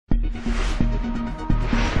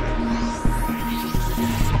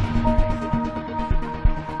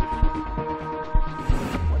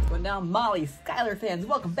now, Molly, Schuyler fans,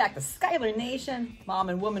 welcome back to Schuyler Nation. Mom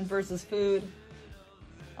and woman versus food.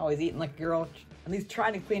 Always eating like a girl, at least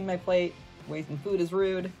trying to clean my plate. Wasting food is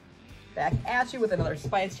rude. Back at you with another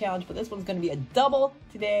spice challenge, but this one's going to be a double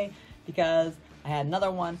today because I had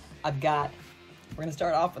another one. We're going to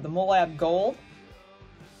start off with the Moab Gold.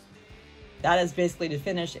 That is basically to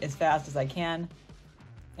finish as fast as I can.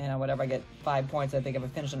 And whatever, I get 5 points, I think, if I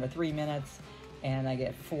finish under 3 minutes. And I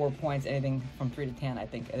get 4 points, anything from 3 to 10, I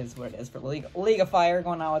think is what it is for League of Fire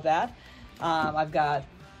going on with that. I've got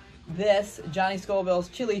this, Johnny Scoville's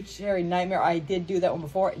Chili Cherry Nightmare. I did do that one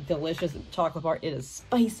before. Delicious chocolate bar. It is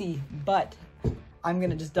spicy, but I'm going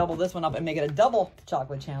to just double this one up and make it a double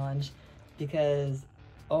chocolate challenge because,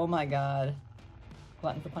 oh my God,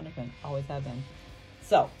 glutton for punishment. Always have been.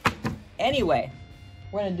 So, anyway,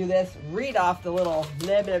 we're going to do this. Read off the little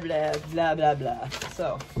blah, blah, blah, blah, blah, blah.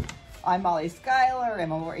 So, I'm Molly Schuyler.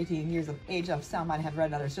 I'm over 18 years of age, of sound mind, have read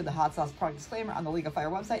and understood the hot sauce product disclaimer on the League of Fire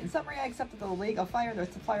website. In summary, I accept that the League of Fire, their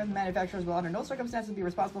suppliers and manufacturers will under no circumstances be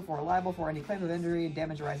responsible for or liable for any claims of injury and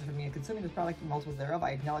damage arising from me in consuming this product and multiples thereof. I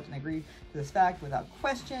acknowledge and agree to this fact without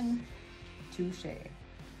question. Touche.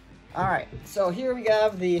 Alright, so here we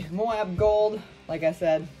have the Moab Gold. Like I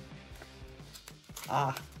said,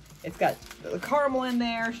 it's got the caramel in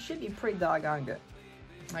there. Should be pretty doggone good.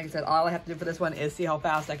 Like I said, all I have to do for this one is see how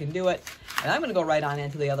fast I can do it. And I'm going to go right on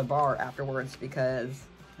into the other bar afterwards because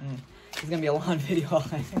it's going to be a long video.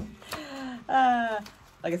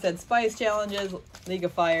 Like I said, spice challenges, League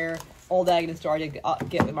of Fire, Old Agnes store. I did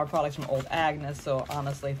get my products from Old Agnes, so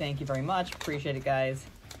honestly, thank you very much. Appreciate it, guys.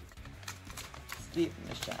 Steve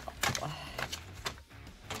Michelle.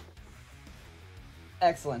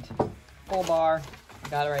 Excellent. Full bar.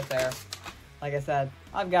 Got it right there. Like I said,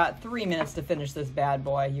 I've got 3 minutes to finish this bad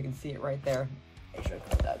boy. You can see it right there. Make sure I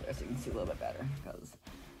put that there so you can see a little bit better. Because,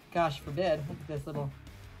 gosh forbid, look at this little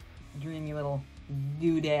dreamy little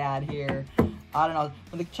doodad here. I don't know.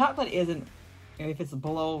 When the chocolate isn't, if it's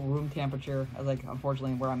below room temperature, like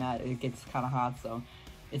unfortunately where I'm at, it gets kind of hot. So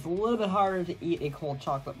it's a little bit harder to eat a cold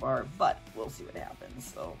chocolate bar. But we'll see what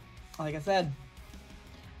happens. So, like I said,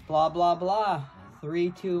 blah, blah, blah.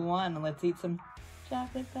 3, 2, 1. Let's eat some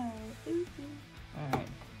chocolate pie. Alright,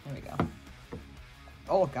 there we go.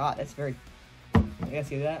 Oh God, that's very... You guys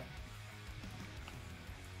see that?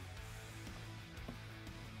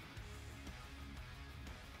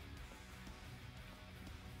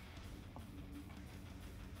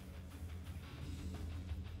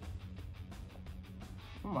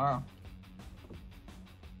 Wow.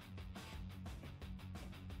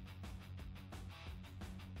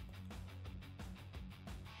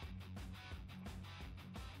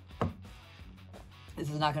 This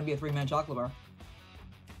is not going to be a 3-minute chocolate bar.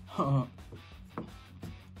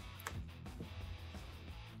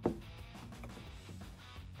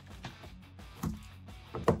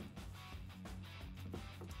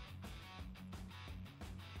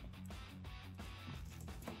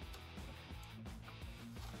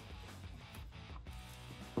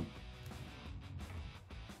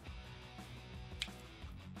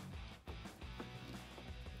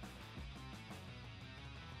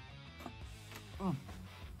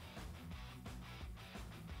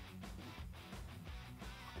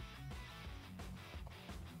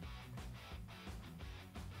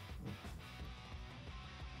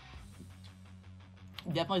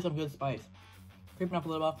 Definitely some good spice. Creeping up a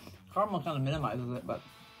little bit. Caramel kind of minimizes it, but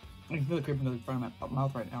I can feel it creeping to the front of my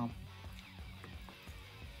mouth right now.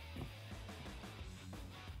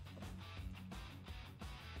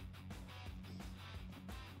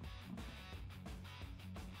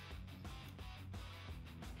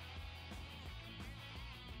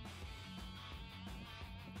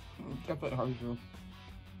 It's definitely hard to do.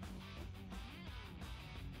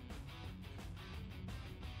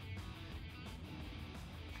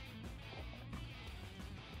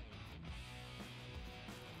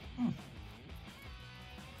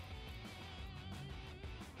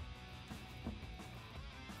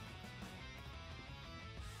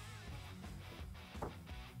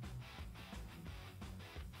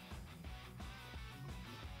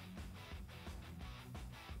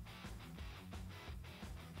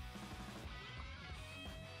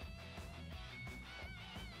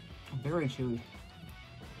 Very chewy.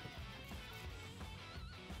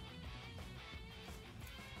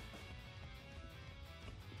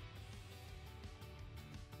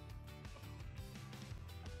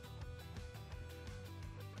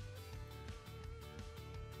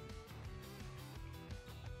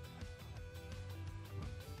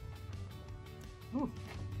 Ooh.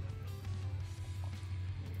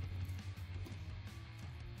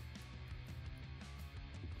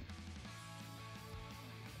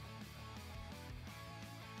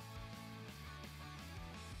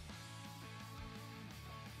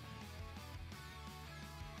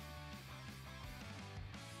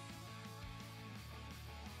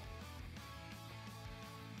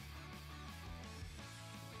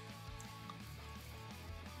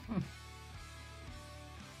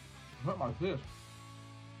 like this.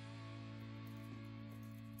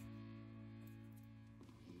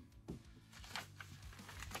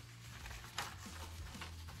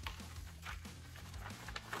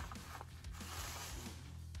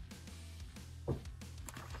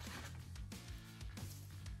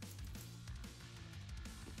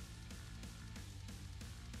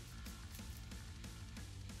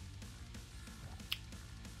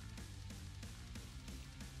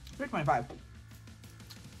 $3.25.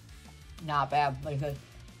 Not bad. Like I said,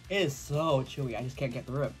 it is so chewy. I just can't get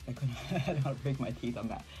through it. I don't want to break my teeth on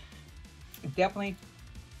that. It definitely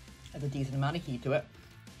has a decent amount of heat to it.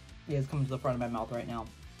 It is coming to the front of my mouth right now.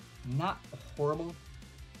 Not horrible.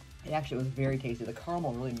 It actually was very tasty. The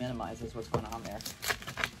caramel really minimizes what's going on there.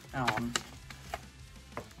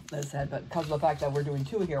 As I said, but because of the fact that we're doing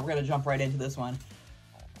two here, we're going to jump right into this one.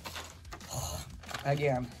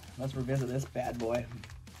 Again, let's revisit this bad boy.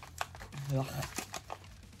 Ugh.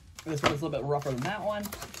 This one's a little bit rougher than that one.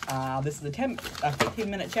 This is a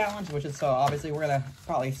 15-minute challenge, which is so obviously we're gonna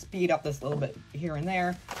probably speed up this a little bit here and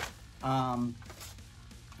there, because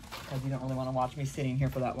you don't really want to watch me sitting here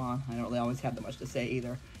for that long. I don't really always have that much to say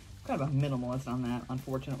either. I'm kind of a minimalist on that,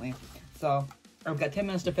 unfortunately. So I've got 10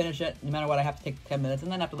 minutes to finish it. No matter what, I have to take 10 minutes,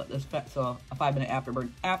 and then I have to let this so a 5-minute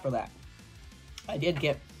afterburn after that. I did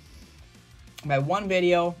get my one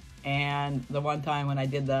video and the one time when I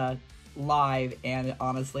did the live, and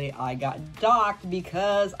honestly I got docked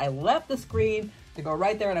because I left the screen to go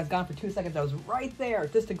right there and I was gone for 2 seconds. I was right there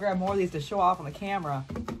just to grab more of these to show off on the camera,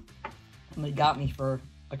 and they got me for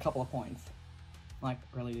a couple of points. Like,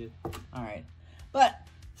 really, dude? Alright. But,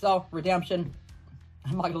 so, redemption,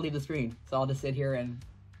 I'm not gonna leave the screen, so I'll just sit here and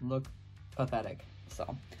look pathetic.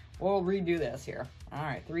 So, we'll redo this here.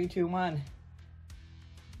 Alright, 3, 2, 1.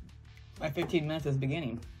 My 15 minutes is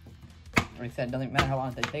beginning. Like I said, it doesn't matter how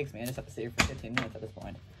long it takes me. I just have to sit here for 15 minutes at this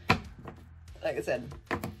point. Like I said,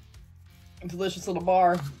 delicious little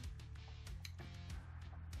bar.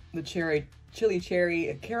 The chili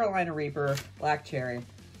cherry, Carolina Reaper, black cherry.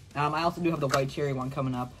 I also do have the white cherry one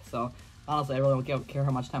coming up. So honestly, I really don't care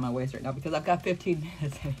how much time I waste right now because I've got 15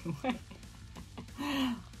 minutes anyway.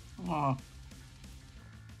 Oh.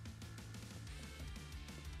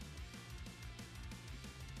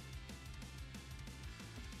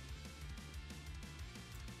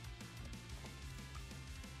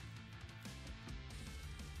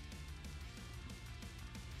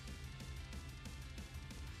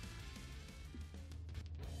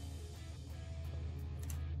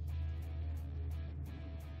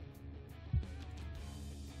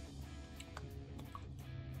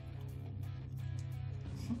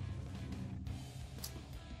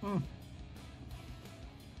 Mm.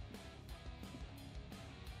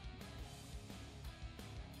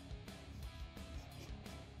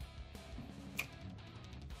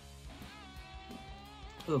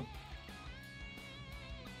 Ooh.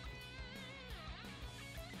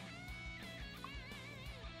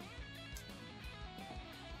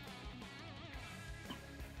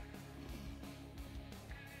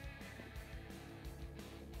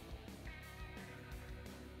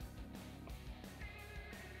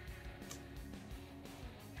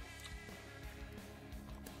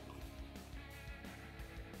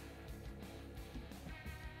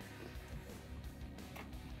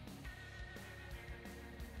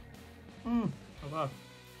 Oh wow.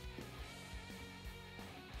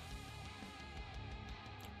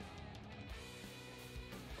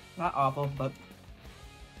 Not awful, but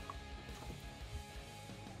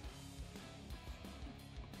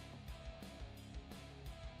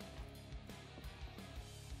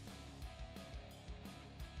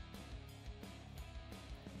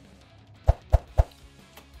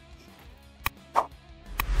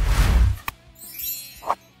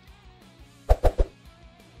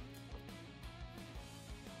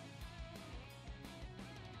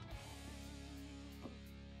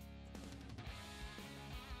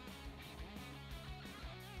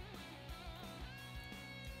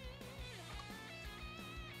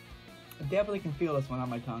I definitely can feel this one on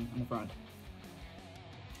my tongue, on the front.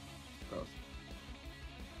 Gross.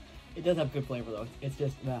 It does have good flavor though. It's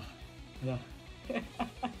just,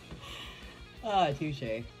 ah,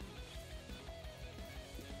 touche.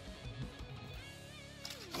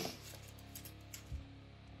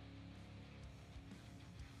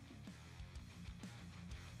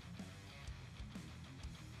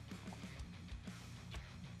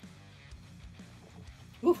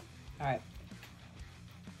 Oof. All right.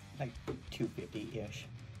 Like 250-ish.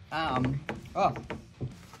 Oh. So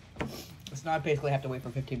now I basically have to wait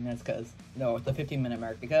for 15 minutes because, no, it's the 15-minute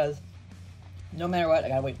mark because no matter what, I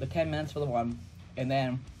gotta wait the 10 minutes for the one, and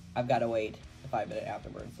then I've gotta wait 5-minute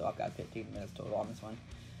afterwards, so I've got 15 minutes total on this one.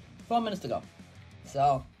 12 minutes to go.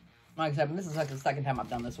 So, like I said, this is like the second time I've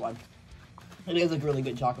done this one. It is a really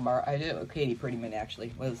good chocolate bar. I did it with Katie Pretty Mint, actually.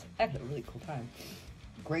 It was actually a really cool time.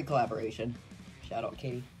 Great collaboration. Shout out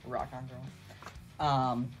Katie, rock on girl.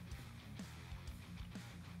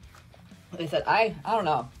 Like I said, I don't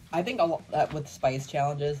know. I think with spice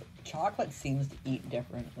challenges, chocolate seems to eat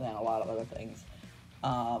different than a lot of other things.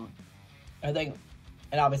 I think,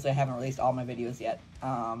 and obviously I haven't released all my videos yet.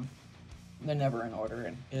 They're never in order,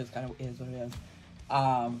 and it is kind of is what it is.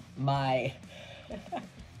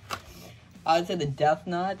 I would say the Death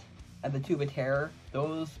Nut and the Tube of Terror,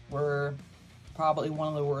 those were probably one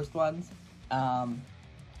of the worst ones. I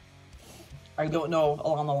don't know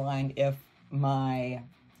along the line if my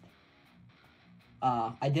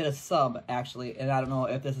I did a sub actually, and I don't know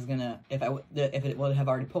if this is gonna if it would have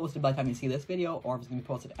already posted by the time you see this video, or if it's gonna be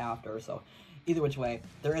posted after. So either which way,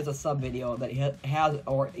 there is a sub video that has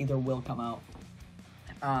or either will come out.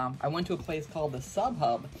 I went to a place called the Sub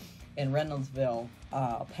Hub in Reynoldsville,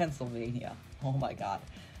 Pennsylvania. Oh my god.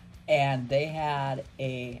 And they had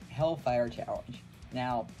a Hellfire challenge.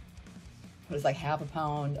 Now, it was like half a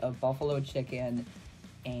pound of buffalo chicken,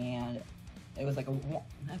 and it was like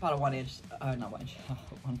about a 1 inch, not 1 inch,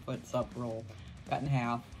 1 foot sub roll, cut in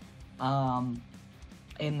half. And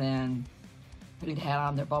then it had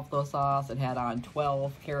on their buffalo sauce. It had on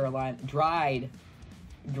 12 Carolina, dried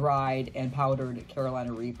and powdered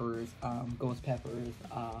Carolina Reapers, ghost peppers,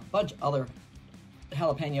 a bunch of other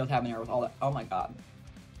jalapenos, habanero, with all that. Oh my god.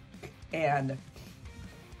 And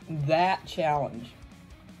that challenge,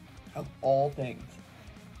 of all things,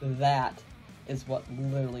 that is what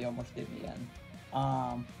literally almost did me in.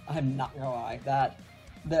 I'm not gonna lie.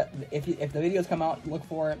 If the videos come out, look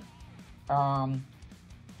for it.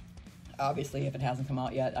 Obviously, if it hasn't come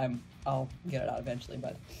out yet, I'll get it out eventually.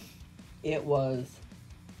 But it was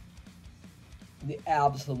the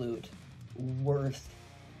absolute worst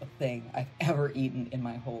thing I've ever eaten in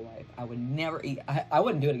my whole life. I would never eat. I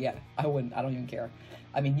wouldn't do it again. I wouldn't. I don't even care.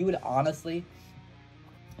 I mean, you would honestly.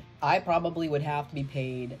 I probably would have to be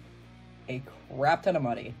paid a crap ton of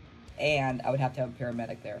money, and I would have to have a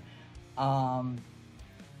paramedic there.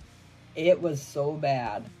 It was so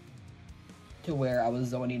bad to where I was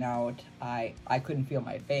zoning out. I couldn't feel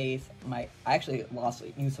my face. I actually lost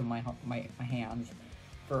use of my hands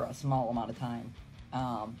for a small amount of time.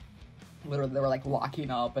 Literally, they were like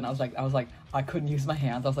locking up, and I was like, I couldn't use my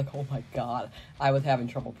hands. I was like, oh my god, I was having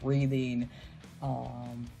trouble breathing.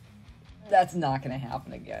 That's not gonna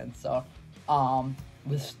happen again. So,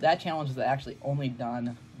 that challenge is actually only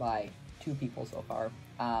done by 2 people so far.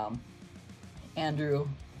 Andrew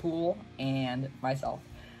Poole and myself.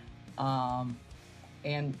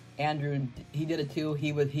 And Andrew, he did it too.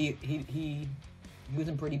 He was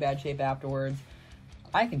in pretty bad shape afterwards.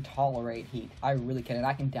 I can tolerate heat. I really can, and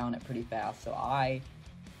I can down it pretty fast. So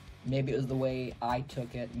maybe it was the way I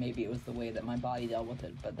took it. Maybe it was the way that my body dealt with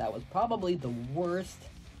it. But that was probably the worst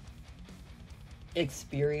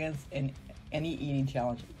experience in any eating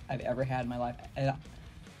challenge I've ever had in my life. And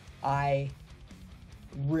I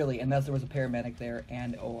really, unless there was a paramedic there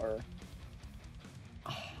or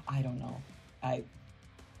I don't know. I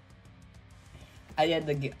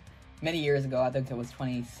did many years ago, I think it was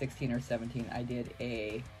 2016 or 17, I did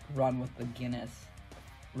a run with the Guinness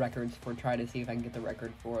records for trying to see if I can get the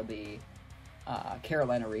record for the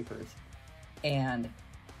Carolina Reapers. And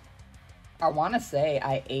I want to say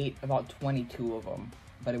I ate about 22 of them,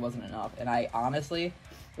 but it wasn't enough. And I honestly, it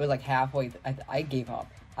was like halfway, I gave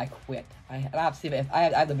up. I quit. I have to see if I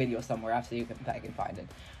have the video somewhere. I have to see if I can find it.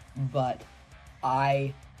 But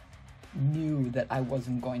I knew that I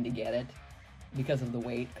wasn't going to get it because of the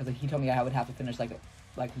weight, because he told me I would have to finish like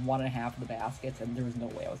 1.5 of the baskets, and there was no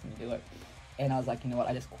way I was going to do it. And I was like, you know what,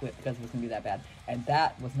 I just quit because it was going to be that bad. And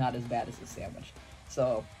that was not as bad as the sandwich.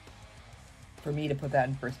 So for me to put that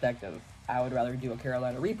in perspective, I would rather do a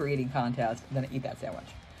Carolina Reaper eating contest than eat that sandwich.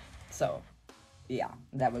 So yeah,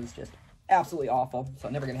 that was just absolutely awful. So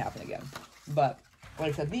never going to happen again. But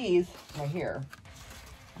like I said, these right here,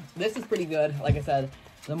 this is pretty good. Like I said,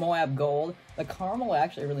 the Moab Gold, the caramel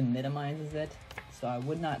actually really minimizes it. So I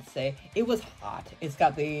would not say, it was hot. It's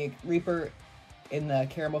got the Reaper in the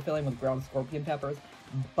caramel filling with ground scorpion peppers,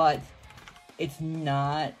 but it's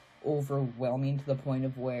not overwhelming to the point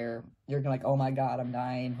of where you're like, oh my god, I'm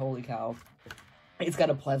dying, holy cow. It's got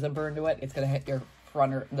a pleasant burn to it. It's gonna hit your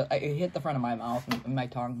front, it hit the front of my mouth and my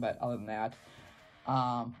tongue, but other than that,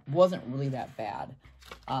 wasn't really that bad.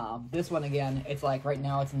 This one again, it's like right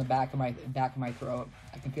now it's in the back of my throat.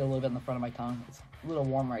 I can feel a little bit in the front of my tongue. It's a little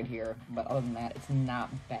warm right here, but other than that, it's not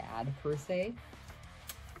bad per se.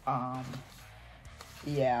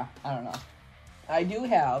 yeah, I don't know. I do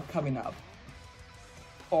have coming up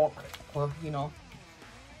Hulk, or, you know,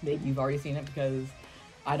 maybe you've already seen it because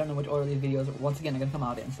I don't know which order these videos, once again, are going to come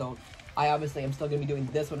out in. So I obviously am still going to be doing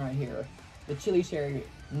this one right here, the Chili Cherry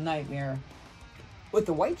Nightmare with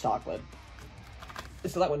the white chocolate.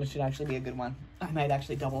 So that one should actually be a good one. I might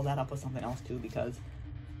actually double that up with something else too, because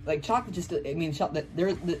like chocolate just, I mean,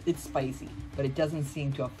 it's spicy, but it doesn't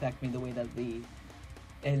seem to affect me the way that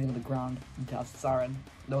anything with the ground dusts are, and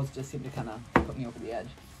those just seem to kind of put me over the edge.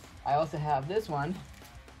 I also have this one,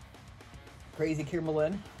 Crazy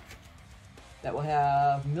Kimberlin, that will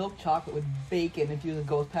have milk chocolate with bacon infused with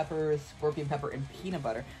ghost peppers, scorpion pepper, and peanut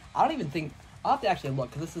butter. I don't even think, I'll have to actually look,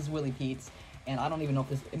 because this is Willie Pete's, and I don't even know if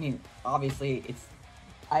this, I mean, obviously it's,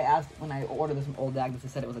 I asked when I ordered this from Old Agnes, they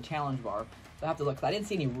said it was a challenge bar, so I have to look, because I didn't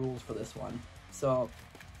see any rules for this one. So,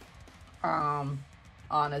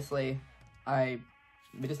 honestly, it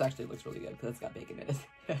just actually looks really good, because it's got bacon in it.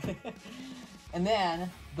 And then,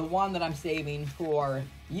 the one that I'm saving for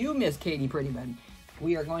you, Miss Katie Prettyman,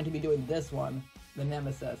 we are going to be doing this one, the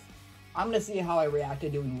Nemesis. I'm going to see how I react to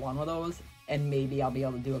doing one of those, and maybe I'll be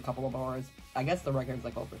able to do a couple of bars. I guess the record's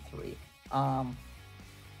like over 3.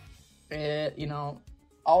 You know,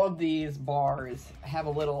 all of these bars have a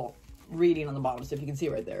little reading on the bottom. So if you can see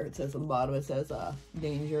right there, it says on the bottom, it says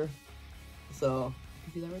danger. So,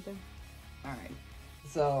 you see that right there? Alright.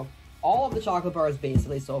 So, all of the chocolate bars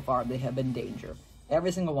basically so far, they have been danger.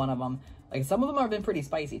 Every single one of them. Like, some of them have been pretty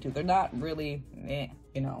spicy too. They're not really,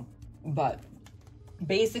 you know. But,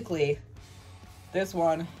 basically, this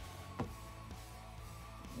one,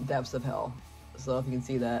 Depths of Hell. So if you can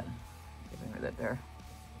see that, right there.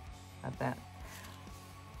 Got that.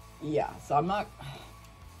 Yeah, so I'm not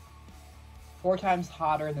 4 times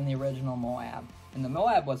hotter than the original Moab. And the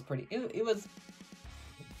Moab was pretty, it was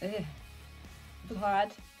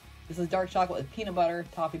hot. This is dark chocolate with peanut butter,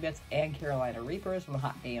 toffee bits, and Carolina Reapers from the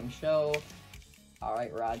Hot AM show.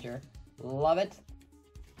 Alright, Roger. Love it.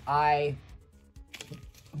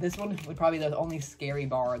 This one would probably be the only scary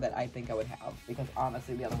bar that I think I would have, because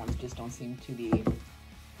honestly the other ones just don't seem to be,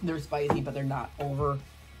 they're spicy, but they're not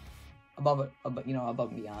above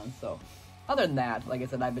and beyond. So other than that, like I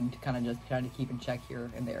said, I've been kind of just trying to keep in check here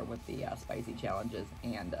and there with the spicy challenges,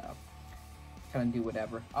 and kind of do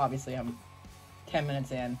whatever. Obviously I'm 10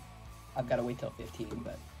 minutes in, I've got to wait till 15,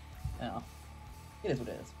 but you know, it is what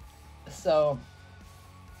it is. So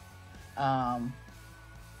other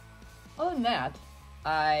than that,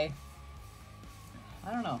 I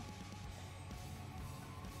don't know.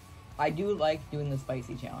 I do like doing the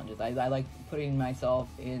spicy challenges. I like putting myself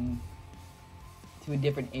in to a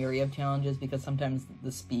different area of challenges, because sometimes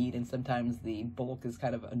the speed and sometimes the bulk is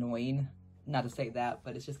kind of annoying. Not to say that,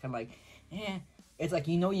 but it's just kind of like, It's like,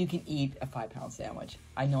 you know, you can eat a 5-pound sandwich.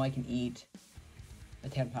 I know I can eat a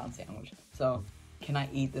 10-pound sandwich. So can I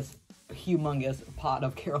eat this humongous pot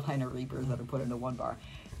of Carolina Reapers that are put into one bar?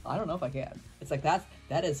 I don't know if I can. It's like that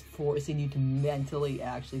is forcing you to mentally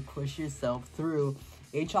actually push yourself through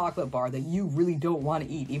a chocolate bar that you really don't want to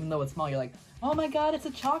eat, even though it's small. You're like, oh my god, it's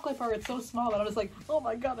a chocolate bar, it's so small. And I'm just like, oh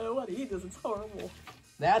my god, I don't want to eat this, it's horrible.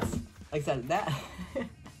 That's, like I said, that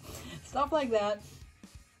stuff like that,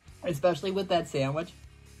 especially with that sandwich.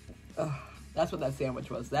 That's what that sandwich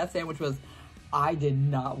was. That sandwich was, I did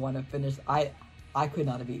not want to finish. I could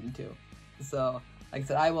not have eaten 2. So, like I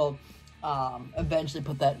said, I will eventually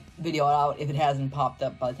put that video out if it hasn't popped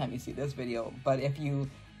up by the time you see this video. But if you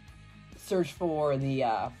search for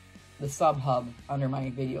the sub hub under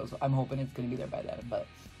my videos, I'm hoping it's going to be there by then. But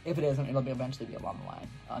if it isn't, it'll eventually be along the line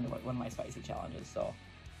under one of my spicy challenges. So,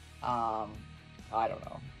 I don't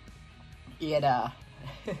know. It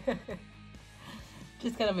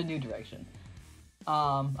just kind of a new direction.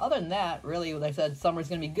 Other than that, really, like I said, summer's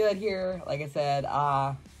gonna be good here. Like I said,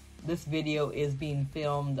 this video is being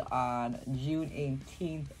filmed on June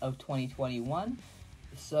 18th of 2021.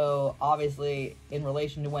 So obviously, in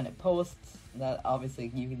relation to when it posts, that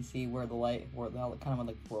obviously you can see where the kind of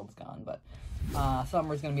the world's gone. But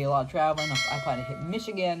summer's gonna be a lot of traveling. I plan to hit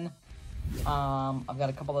Michigan. I've got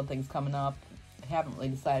a couple of things coming up. I haven't really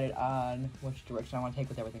decided on which direction I want to take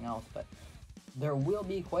with everything else, but there will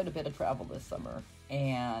be quite a bit of travel this summer,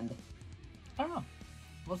 and I don't know.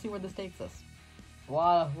 We'll see where this takes us. A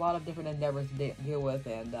lot of different endeavors to deal with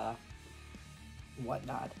and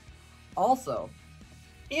whatnot. Also,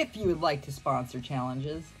 if you would like to sponsor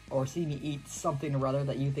challenges or see me eat something or other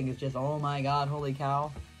that you think is just, oh my god, holy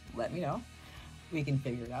cow, let me know. We can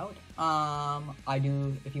figure it out.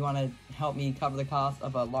 If you want to help me cover the cost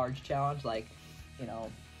of a large challenge, like, you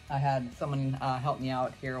know, I had someone help me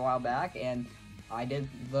out here a while back, and I did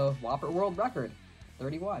the Whopper World Record,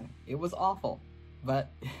 31. It was awful.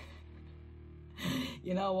 But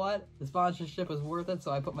you know what? The sponsorship was worth it,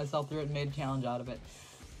 so I put myself through it and made a challenge out of it.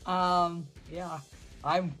 Yeah,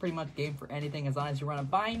 I'm pretty much game for anything as long as you run it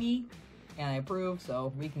by me and I approve,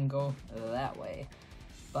 so we can go that way.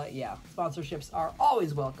 But yeah, sponsorships are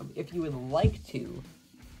always welcome if you would like to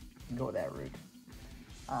go that route.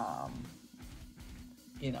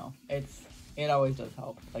 You know, it always does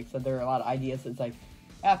help. Like I said, there are a lot of ideas. It's like,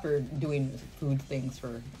 after doing food things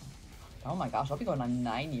for, oh my gosh, I'll be going on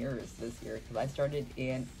 9 years this year, because I started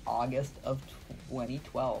in August of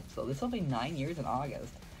 2012. So this will be 9 years in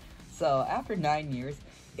August. So after 9 years,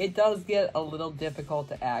 it does get a little difficult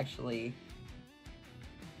to actually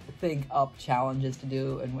think up challenges to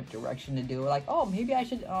do and what direction to do. Like, oh, maybe I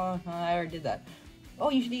should, I already did that.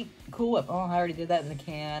 Oh, you should eat Cool Whip. Oh, I already did that in the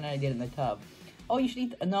can, and I did it in the tub. Oh, you should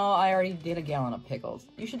eat, no, I already did a gallon of pickles.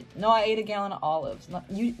 You should, no, I ate a gallon of olives. No,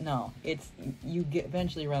 you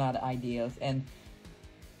eventually run out of ideas. And,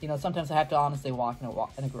 you know, sometimes I have to honestly walk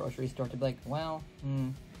in a grocery store to be like, you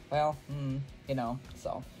know,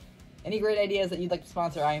 so. Any great ideas that you'd like to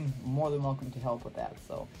sponsor, I'm more than welcome to help with that.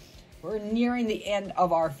 So, we're nearing the end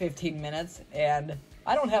of our 15 minutes, and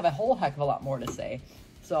I don't have a whole heck of a lot more to say.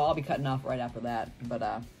 So, I'll be cutting off right after that. But,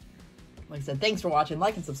 like I said, thanks for watching.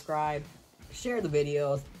 Like and subscribe. Share the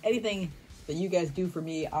videos. Anything that you guys do for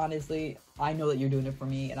me, honestly, I know that you're doing it for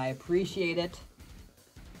me, and I appreciate it.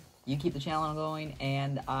 You keep the channel going,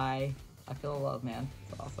 and I feel the love, man.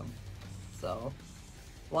 It's awesome. So,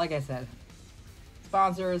 like I said,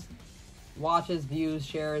 sponsors, watches, views,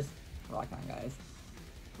 shares, rock on, guys.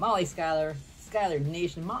 Molly, Schuyler, Schuyler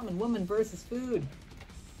Nation, mom and woman versus food.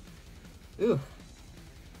 Ooh,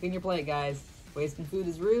 clean your plate, guys. Wasting food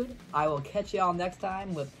is rude. I will catch y'all next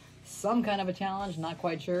time with some kind of a challenge, not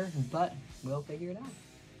quite sure, but we'll figure it out.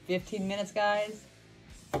 15 minutes, guys.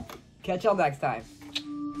 Catch y'all next time.